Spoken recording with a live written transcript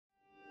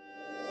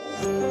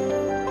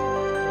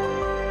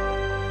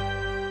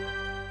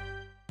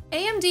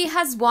AMD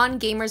has won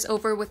gamers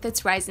over with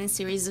its Ryzen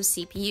series of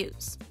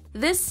CPUs.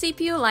 This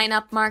CPU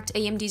lineup marked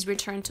AMD's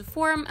return to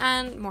form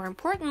and, more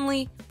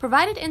importantly,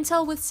 provided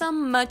Intel with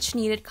some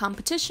much-needed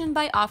competition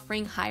by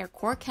offering higher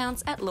core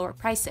counts at lower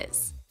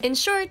prices. In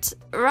short,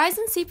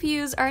 Ryzen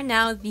CPUs are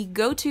now the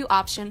go-to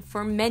option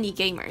for many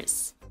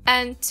gamers.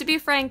 And to be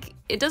frank,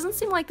 it doesn't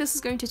seem like this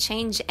is going to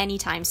change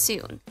anytime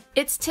soon.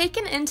 It's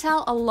taken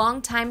Intel a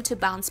long time to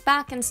bounce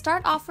back and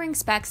start offering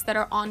specs that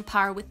are on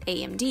par with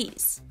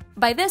AMD's.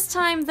 By this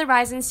time, the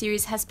Ryzen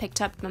series has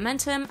picked up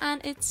momentum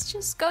and it's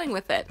just going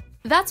with it.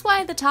 That's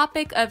why the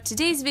topic of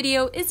today's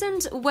video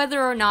isn't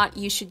whether or not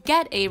you should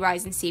get a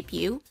Ryzen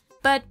CPU,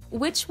 but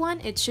which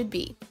one it should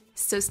be.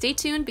 So stay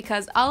tuned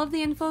because all of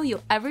the info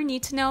you'll ever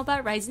need to know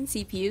about Ryzen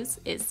CPUs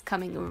is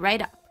coming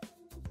right up.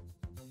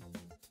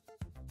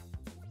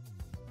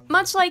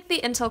 Much like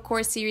the Intel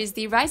Core series,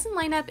 the Ryzen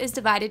lineup is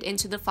divided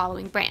into the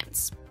following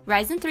brands: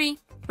 Ryzen 3,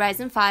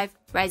 Ryzen 5,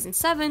 Ryzen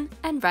 7,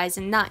 and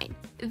Ryzen 9.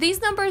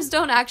 These numbers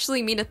don't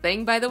actually mean a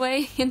thing, by the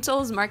way.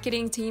 Intel's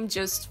marketing team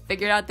just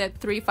figured out that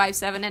 3, 5,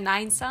 7, and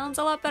 9 sounds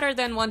a lot better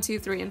than 1, 2,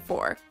 3, and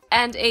 4.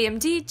 And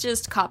AMD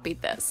just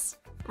copied this.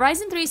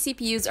 Ryzen 3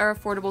 CPUs are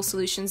affordable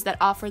solutions that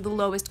offer the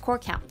lowest core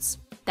counts.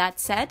 That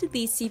said,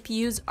 these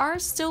CPUs are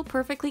still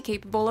perfectly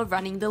capable of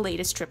running the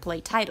latest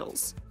AAA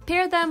titles.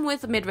 Pair them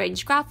with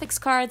mid-range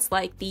graphics cards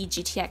like the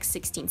GTX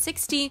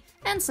 1660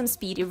 and some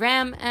speedy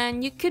RAM,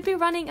 and you could be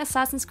running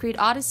Assassin's Creed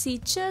Odyssey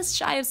just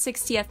shy of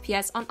 60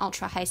 FPS on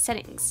ultra-high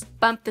settings.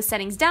 Bump the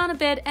settings down a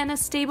bit and a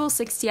stable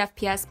 60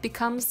 FPS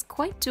becomes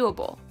quite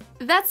doable.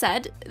 That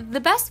said, the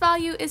best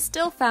value is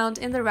still found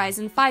in the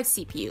Ryzen 5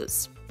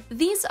 CPUs.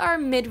 These are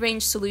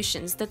mid-range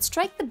solutions that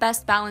strike the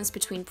best balance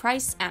between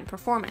price and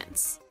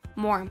performance.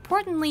 More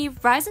importantly,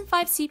 Ryzen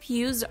 5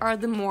 CPUs are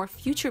the more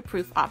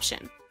future-proof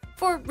option,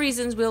 for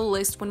reasons we'll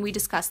list when we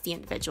discuss the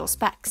individual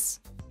specs.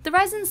 The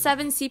Ryzen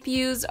 7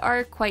 CPUs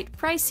are quite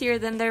pricier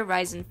than their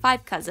Ryzen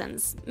 5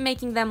 cousins,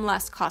 making them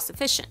less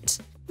cost-efficient.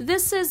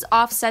 This is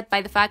offset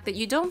by the fact that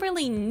you don't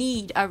really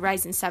need a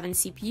Ryzen 7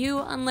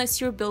 CPU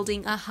unless you're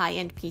building a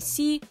high-end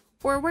PC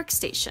or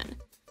workstation.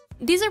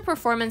 These are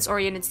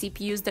performance-oriented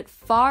CPUs that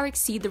far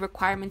exceed the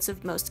requirements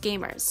of most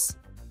gamers.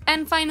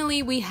 And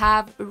finally, we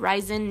have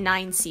Ryzen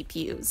 9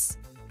 CPUs.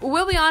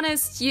 We'll be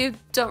honest, you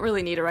don't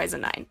really need a Ryzen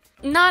 9.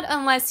 Not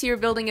unless you're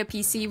building a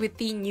PC with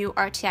the new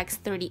RTX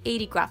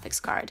 3080 graphics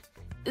card.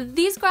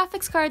 These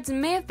graphics cards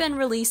may have been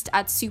released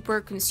at super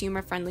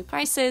consumer-friendly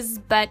prices,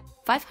 but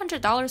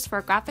 $500 for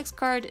a graphics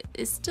card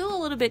is still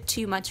a little bit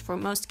too much for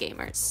most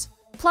gamers.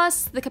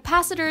 Plus, the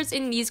capacitors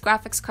in these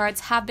graphics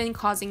cards have been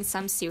causing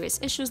some serious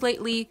issues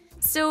lately,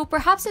 so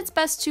perhaps it's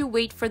best to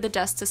wait for the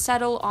dust to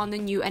settle on the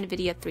new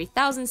NVIDIA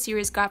 3000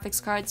 series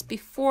graphics cards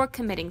before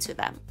committing to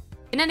them.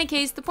 In any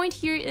case, the point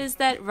here is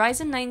that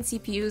Ryzen 9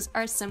 CPUs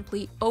are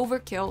simply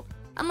overkill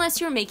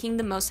unless you're making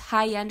the most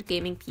high-end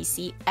gaming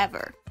PC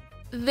ever.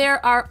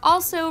 There are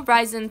also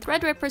Ryzen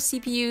Threadripper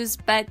CPUs,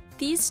 but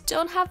these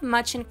don't have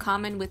much in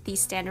common with the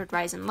standard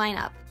Ryzen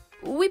lineup.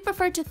 We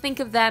prefer to think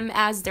of them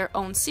as their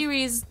own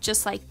series,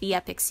 just like the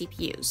EPYC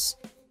CPUs.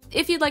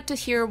 If you'd like to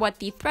hear what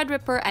the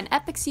Threadripper and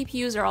EPYC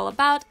CPUs are all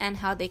about and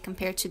how they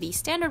compare to the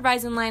standard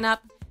Ryzen lineup,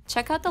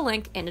 check out the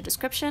link in the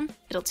description.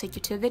 It'll take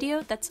you to a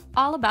video that's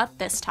all about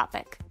this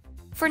topic.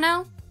 For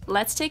now,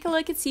 let's take a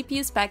look at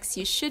CPU specs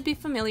you should be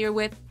familiar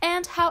with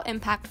and how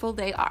impactful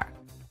they are.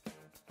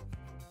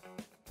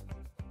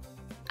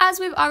 As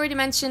we've already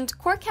mentioned,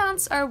 core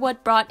counts are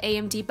what brought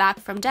AMD back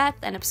from death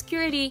and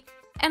obscurity,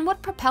 and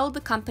what propelled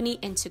the company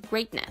into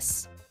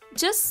greatness.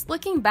 Just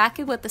looking back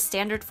at what the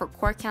standard for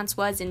core counts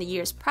was in the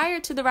years prior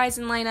to the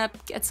Ryzen lineup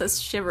gets us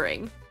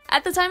shivering.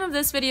 At the time of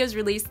this video's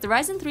release, the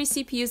Ryzen 3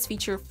 CPUs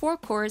feature 4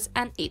 cores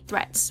and 8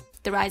 threads.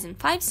 The Ryzen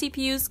 5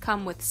 CPUs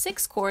come with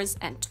 6 cores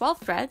and 12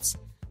 threads.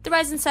 The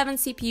Ryzen 7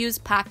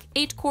 CPUs pack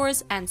 8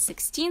 cores and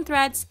 16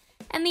 threads,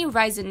 and the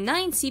Ryzen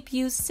 9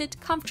 CPUs sit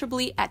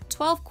comfortably at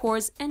 12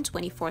 cores and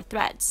 24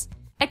 threads.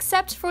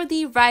 Except for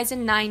the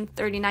Ryzen 9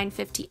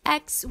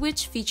 3950X,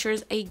 which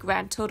features a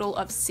grand total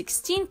of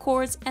 16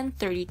 cores and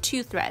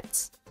 32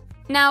 threads.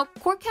 Now,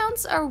 core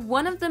counts are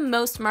one of the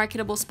most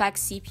marketable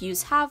specs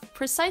CPUs have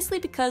precisely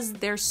because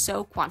they're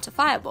so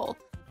quantifiable.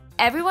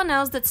 Everyone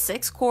knows that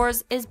 6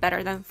 cores is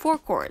better than 4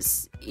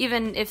 cores,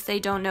 even if they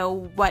don't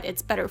know what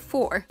it's better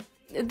for.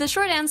 The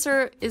short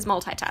answer is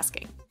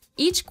multitasking.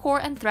 Each core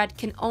and thread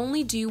can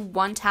only do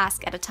one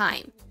task at a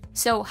time,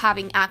 so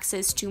having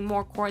access to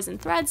more cores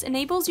and threads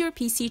enables your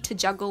PC to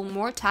juggle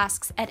more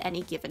tasks at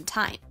any given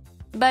time.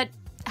 But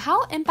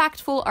how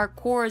impactful are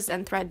cores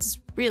and threads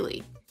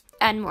really?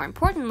 And more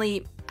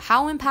importantly,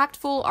 how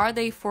impactful are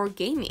they for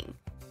gaming?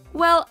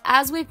 Well,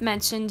 as we've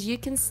mentioned, you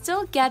can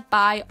still get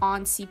by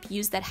on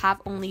CPUs that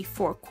have only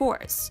 4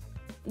 cores.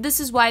 This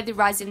is why the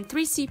Ryzen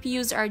 3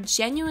 CPUs are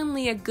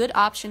genuinely a good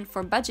option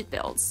for budget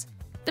builds.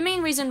 The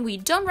main reason we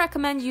don't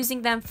recommend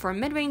using them for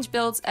mid-range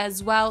builds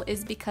as well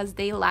is because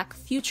they lack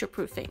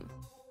future-proofing.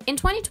 In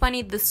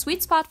 2020, the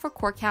sweet spot for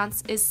core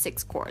counts is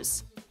 6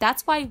 cores.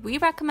 That's why we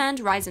recommend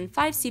Ryzen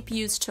 5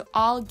 CPUs to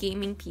all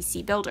gaming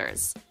PC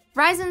builders.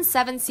 Ryzen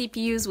 7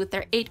 CPUs with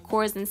their 8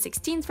 cores and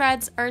 16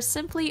 threads are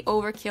simply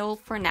overkill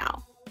for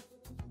now.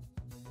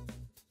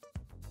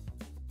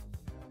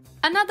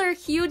 Another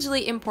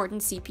hugely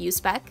important CPU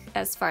spec,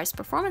 as far as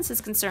performance is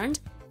concerned,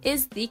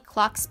 is the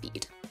clock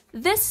speed.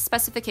 This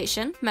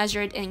specification,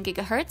 measured in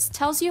gigahertz,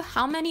 tells you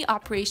how many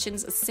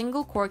operations a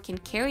single core can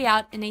carry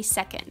out in a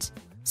second.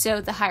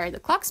 So the higher the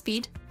clock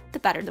speed, the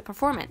better the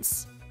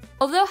performance.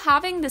 Although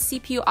having the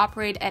CPU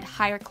operate at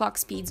higher clock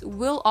speeds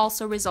will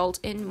also result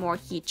in more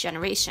heat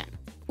generation.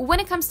 When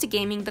it comes to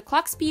gaming, the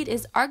clock speed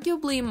is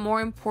arguably more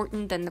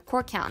important than the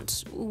core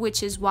count,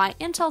 which is why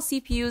Intel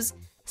CPUs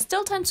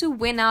still tend to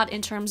win out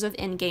in terms of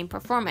in-game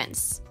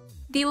performance.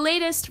 The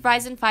latest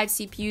Ryzen 5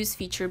 CPUs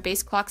feature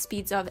base clock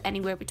speeds of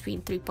anywhere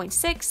between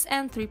 3.6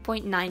 and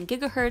 3.9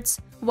 GHz,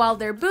 while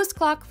their boost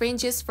clock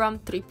ranges from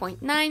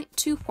 3.9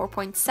 to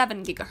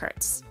 4.7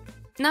 GHz.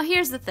 Now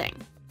here's the thing.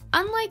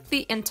 Unlike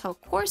the Intel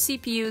Core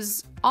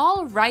CPUs,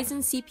 all Ryzen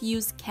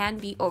CPUs can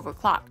be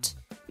overclocked,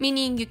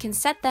 meaning you can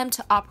set them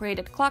to operate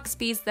at clock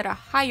speeds that are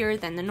higher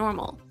than the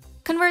normal.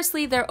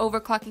 Conversely, their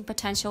overclocking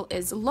potential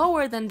is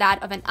lower than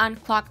that of an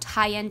unclocked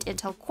high-end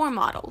Intel Core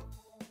model.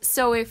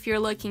 So if you're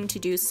looking to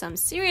do some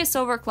serious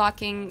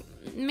overclocking,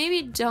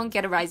 maybe don't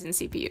get a Ryzen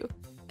CPU.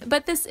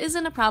 But this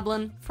isn't a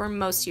problem for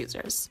most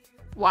users.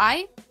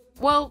 Why?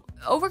 Well,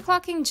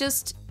 overclocking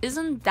just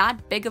isn't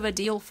that big of a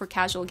deal for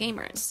casual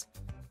gamers.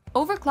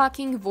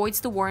 Overclocking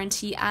voids the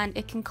warranty and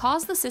it can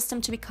cause the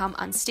system to become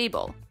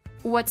unstable.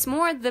 What's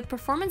more, the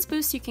performance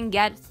boost you can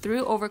get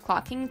through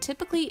overclocking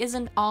typically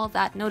isn't all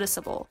that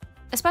noticeable,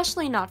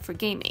 especially not for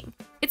gaming.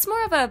 It's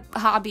more of a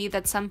hobby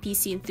that some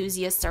PC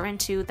enthusiasts are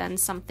into than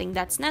something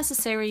that's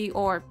necessary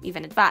or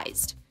even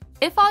advised.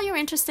 If all you're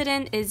interested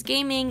in is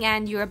gaming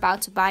and you're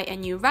about to buy a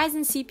new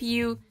Ryzen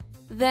CPU,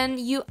 then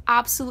you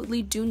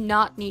absolutely do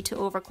not need to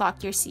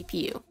overclock your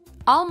CPU.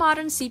 All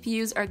modern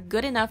CPUs are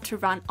good enough to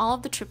run all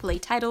of the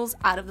AAA titles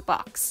out of the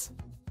box.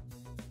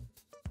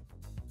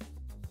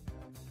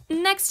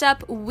 Next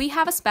up, we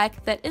have a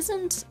spec that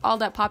isn't all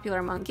that popular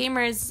among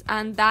gamers,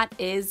 and that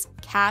is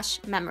cache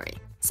memory.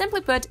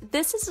 Simply put,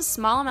 this is a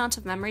small amount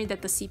of memory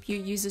that the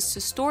CPU uses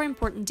to store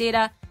important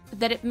data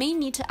that it may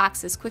need to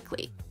access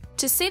quickly.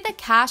 To say that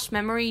cache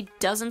memory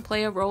doesn't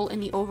play a role in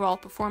the overall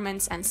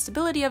performance and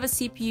stability of a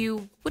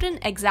CPU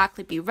wouldn't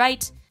exactly be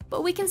right,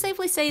 but we can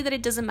safely say that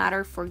it doesn't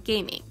matter for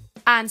gaming.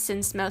 And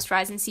since most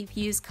Ryzen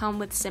CPUs come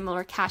with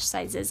similar cache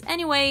sizes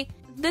anyway,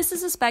 this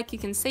is a spec you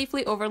can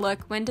safely overlook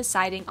when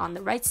deciding on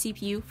the right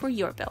CPU for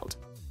your build.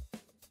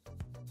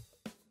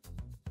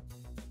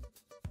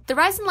 The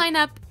Ryzen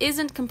lineup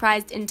isn't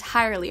comprised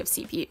entirely of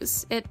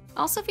CPUs, it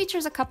also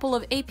features a couple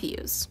of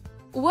APUs.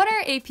 What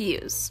are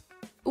APUs?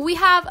 We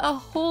have a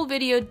whole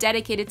video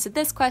dedicated to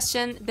this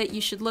question that you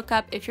should look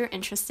up if you're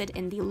interested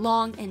in the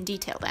long and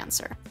detailed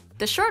answer.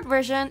 The short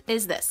version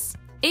is this.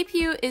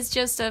 APU is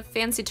just a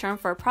fancy term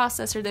for a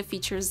processor that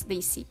features the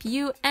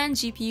CPU and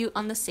GPU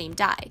on the same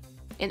die.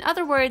 In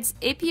other words,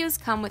 APUs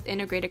come with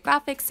integrated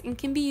graphics and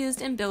can be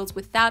used in builds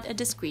without a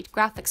discrete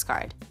graphics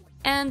card.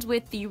 And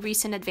with the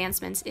recent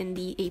advancements in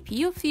the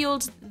APU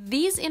field,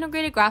 these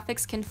integrated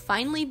graphics can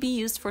finally be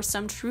used for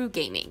some true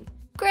gaming.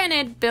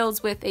 Granted,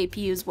 builds with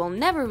APUs will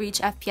never reach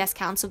FPS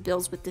counts of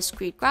builds with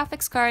discrete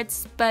graphics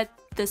cards, but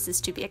this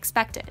is to be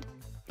expected.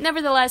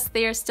 Nevertheless,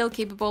 they are still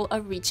capable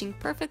of reaching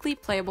perfectly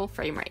playable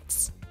frame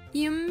rates.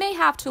 You may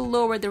have to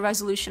lower the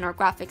resolution or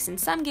graphics in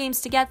some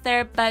games to get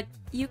there, but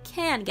you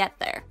can get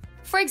there.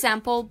 For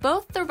example,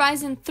 both the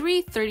Ryzen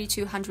 3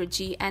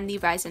 3200G and the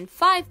Ryzen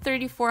 5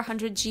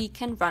 3400G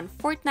can run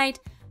Fortnite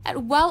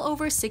at well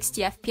over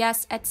 60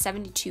 FPS at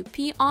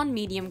 72p on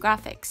medium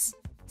graphics.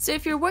 So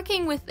if you're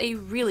working with a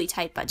really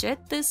tight budget,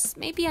 this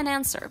may be an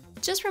answer.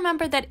 Just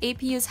remember that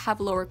APUs have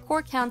lower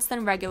core counts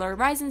than regular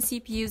Ryzen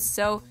CPUs,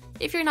 so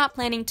if you're not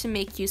planning to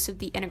make use of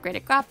the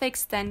integrated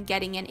graphics, then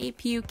getting an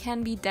APU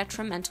can be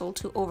detrimental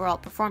to overall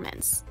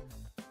performance.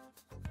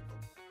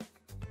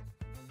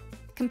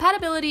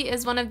 Compatibility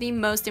is one of the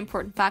most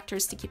important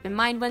factors to keep in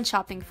mind when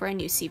shopping for a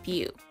new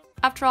CPU.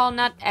 After all,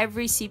 not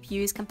every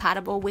CPU is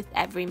compatible with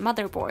every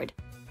motherboard.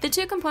 The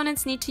two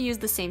components need to use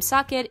the same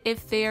socket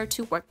if they are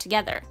to work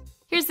together.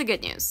 Here's the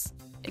good news.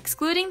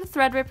 Excluding the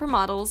Threadripper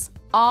models,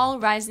 all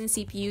Ryzen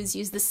CPUs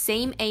use the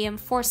same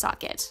AM4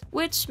 socket,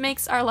 which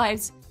makes our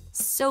lives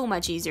so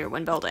much easier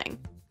when building.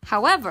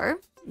 However,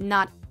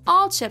 not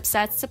all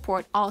chipsets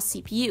support all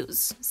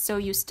CPUs, so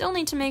you still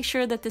need to make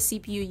sure that the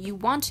CPU you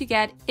want to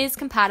get is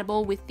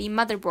compatible with the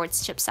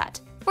motherboard's chipset.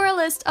 For a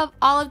list of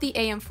all of the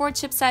AM4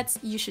 chipsets,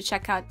 you should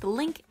check out the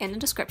link in the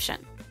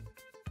description.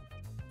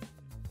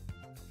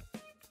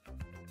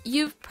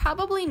 You've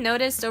probably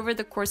noticed over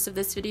the course of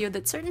this video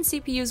that certain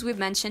CPUs we've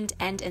mentioned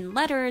end in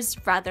letters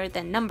rather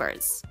than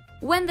numbers.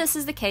 When this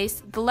is the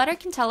case, the letter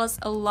can tell us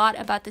a lot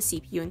about the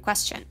CPU in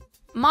question.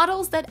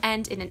 Models that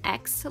end in an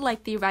X,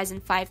 like the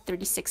Ryzen 5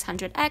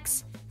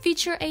 3600X,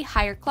 feature a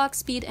higher clock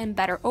speed and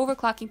better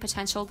overclocking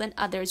potential than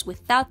others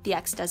without the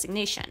X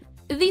designation.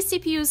 These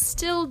CPUs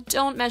still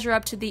don't measure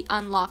up to the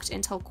unlocked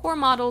Intel Core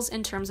models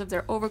in terms of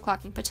their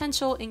overclocking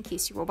potential, in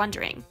case you were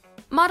wondering.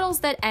 Models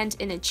that end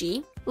in a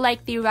G,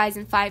 like the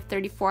Ryzen 5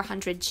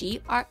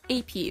 3400G, are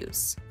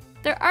APUs.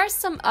 There are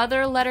some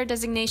other letter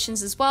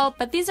designations as well,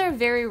 but these are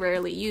very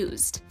rarely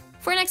used.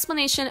 For an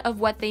explanation of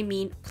what they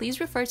mean, please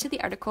refer to the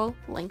article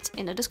linked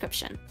in the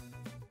description.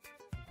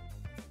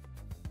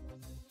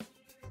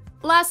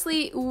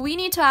 Lastly, we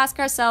need to ask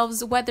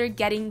ourselves whether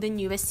getting the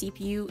newest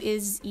CPU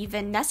is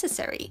even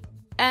necessary.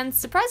 And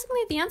surprisingly,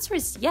 the answer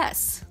is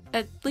yes,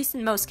 at least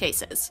in most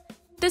cases.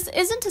 This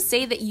isn't to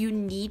say that you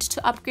need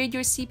to upgrade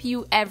your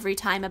CPU every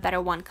time a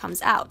better one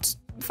comes out.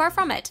 Far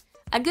from it.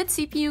 A good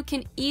CPU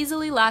can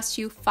easily last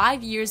you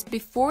 5 years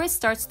before it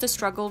starts to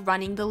struggle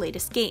running the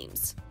latest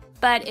games.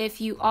 But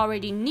if you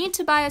already need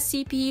to buy a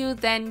CPU,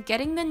 then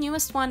getting the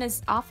newest one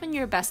is often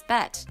your best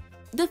bet.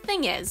 The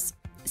thing is,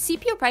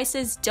 CPU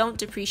prices don't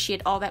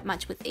depreciate all that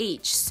much with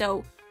age,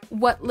 so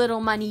what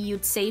little money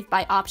you'd save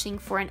by opting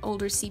for an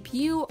older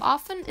CPU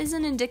often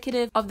isn't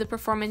indicative of the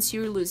performance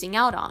you're losing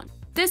out on.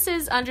 This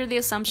is under the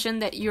assumption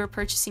that you're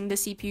purchasing the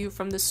CPU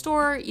from the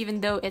store, even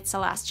though it's a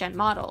last-gen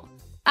model.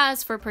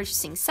 As for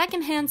purchasing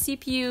second-hand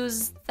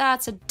CPUs,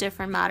 that's a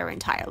different matter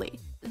entirely.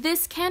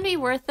 This can be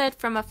worth it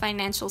from a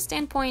financial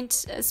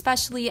standpoint,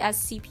 especially as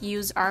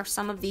CPUs are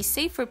some of the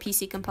safer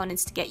PC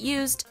components to get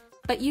used,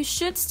 but you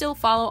should still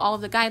follow all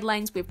of the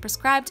guidelines we've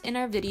prescribed in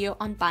our video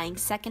on buying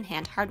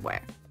second-hand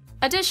hardware.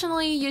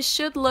 Additionally, you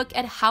should look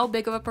at how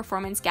big of a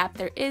performance gap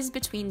there is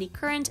between the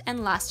current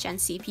and last-gen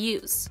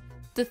CPUs.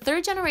 The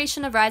third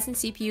generation of Ryzen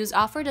CPUs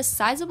offered a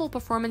sizable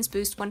performance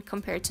boost when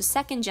compared to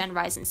second-gen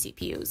Ryzen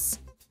CPUs.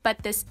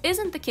 But this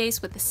isn't the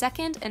case with the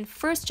second and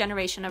first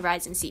generation of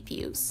Ryzen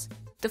CPUs.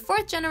 The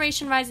fourth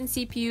generation Ryzen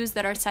CPUs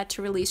that are set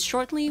to release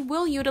shortly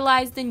will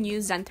utilize the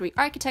new Zen 3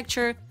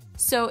 architecture,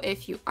 so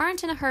if you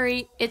aren't in a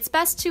hurry, it's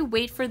best to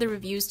wait for the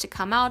reviews to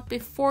come out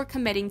before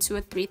committing to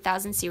a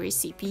 3000 series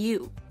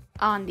CPU.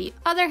 On the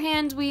other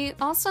hand, we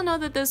also know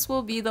that this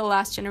will be the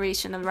last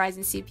generation of Ryzen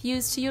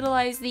CPUs to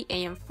utilize the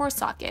AM4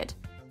 socket.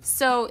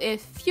 So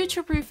if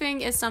future-proofing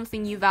is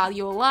something you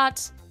value a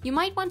lot, you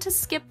might want to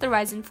skip the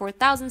Ryzen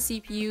 4000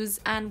 CPUs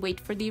and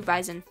wait for the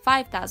Ryzen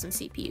 5000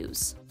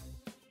 CPUs.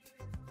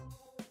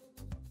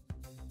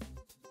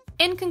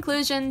 In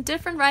conclusion,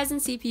 different Ryzen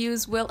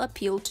CPUs will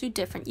appeal to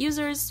different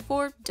users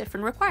for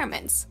different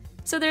requirements.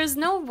 So there's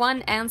no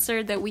one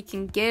answer that we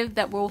can give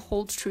that will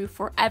hold true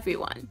for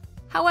everyone.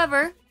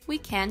 However, we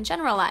can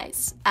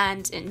generalize,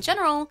 and in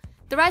general,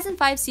 the Ryzen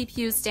 5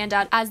 CPUs stand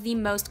out as the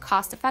most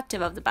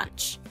cost-effective of the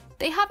bunch.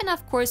 They have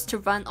enough cores to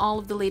run all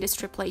of the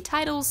latest AAA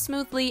titles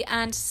smoothly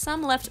and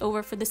some left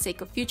over for the sake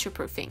of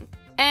future-proofing.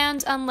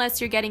 And unless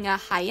you're getting a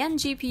high-end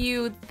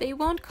GPU, they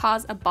won't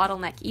cause a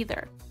bottleneck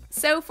either.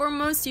 So for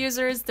most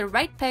users, the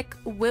right pick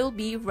will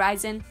be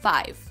Ryzen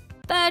 5.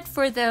 But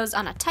for those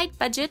on a tight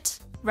budget,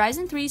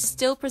 Ryzen 3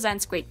 still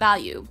presents great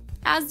value,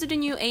 as do the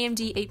new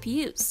AMD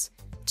APUs.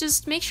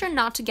 Just make sure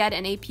not to get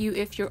an APU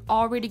if you're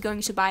already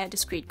going to buy a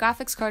discrete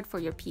graphics card for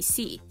your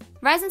PC.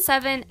 Ryzen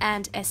 7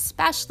 and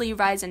especially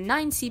Ryzen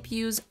 9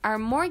 CPUs are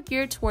more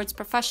geared towards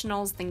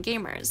professionals than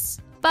gamers.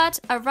 But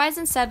a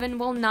Ryzen 7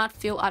 will not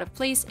feel out of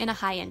place in a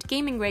high-end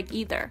gaming rig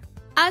either.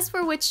 As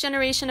for which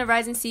generation of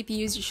Ryzen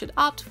CPUs you should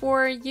opt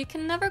for, you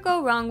can never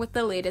go wrong with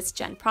the latest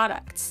gen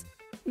products.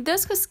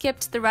 Those who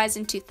skipped the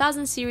Ryzen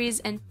 2000 series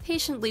and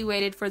patiently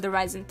waited for the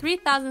Ryzen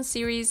 3000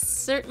 series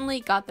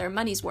certainly got their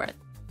money's worth.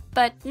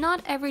 But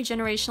not every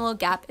generational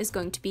gap is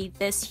going to be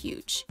this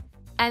huge.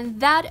 And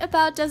that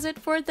about does it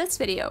for this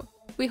video.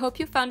 We hope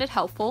you found it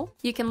helpful.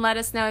 You can let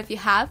us know if you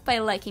have by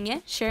liking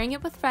it, sharing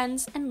it with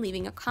friends, and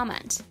leaving a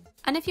comment.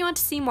 And if you want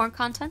to see more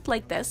content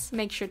like this,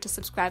 make sure to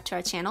subscribe to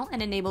our channel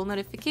and enable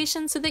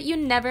notifications so that you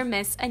never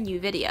miss a new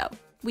video.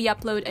 We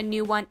upload a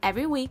new one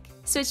every week,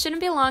 so it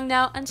shouldn't be long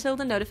now until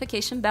the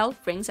notification bell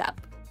rings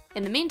up.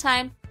 In the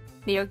meantime,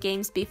 may your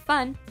games be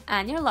fun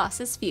and your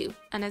losses few.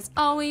 And as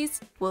always,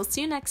 we'll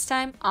see you next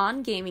time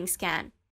on Gaming Scan.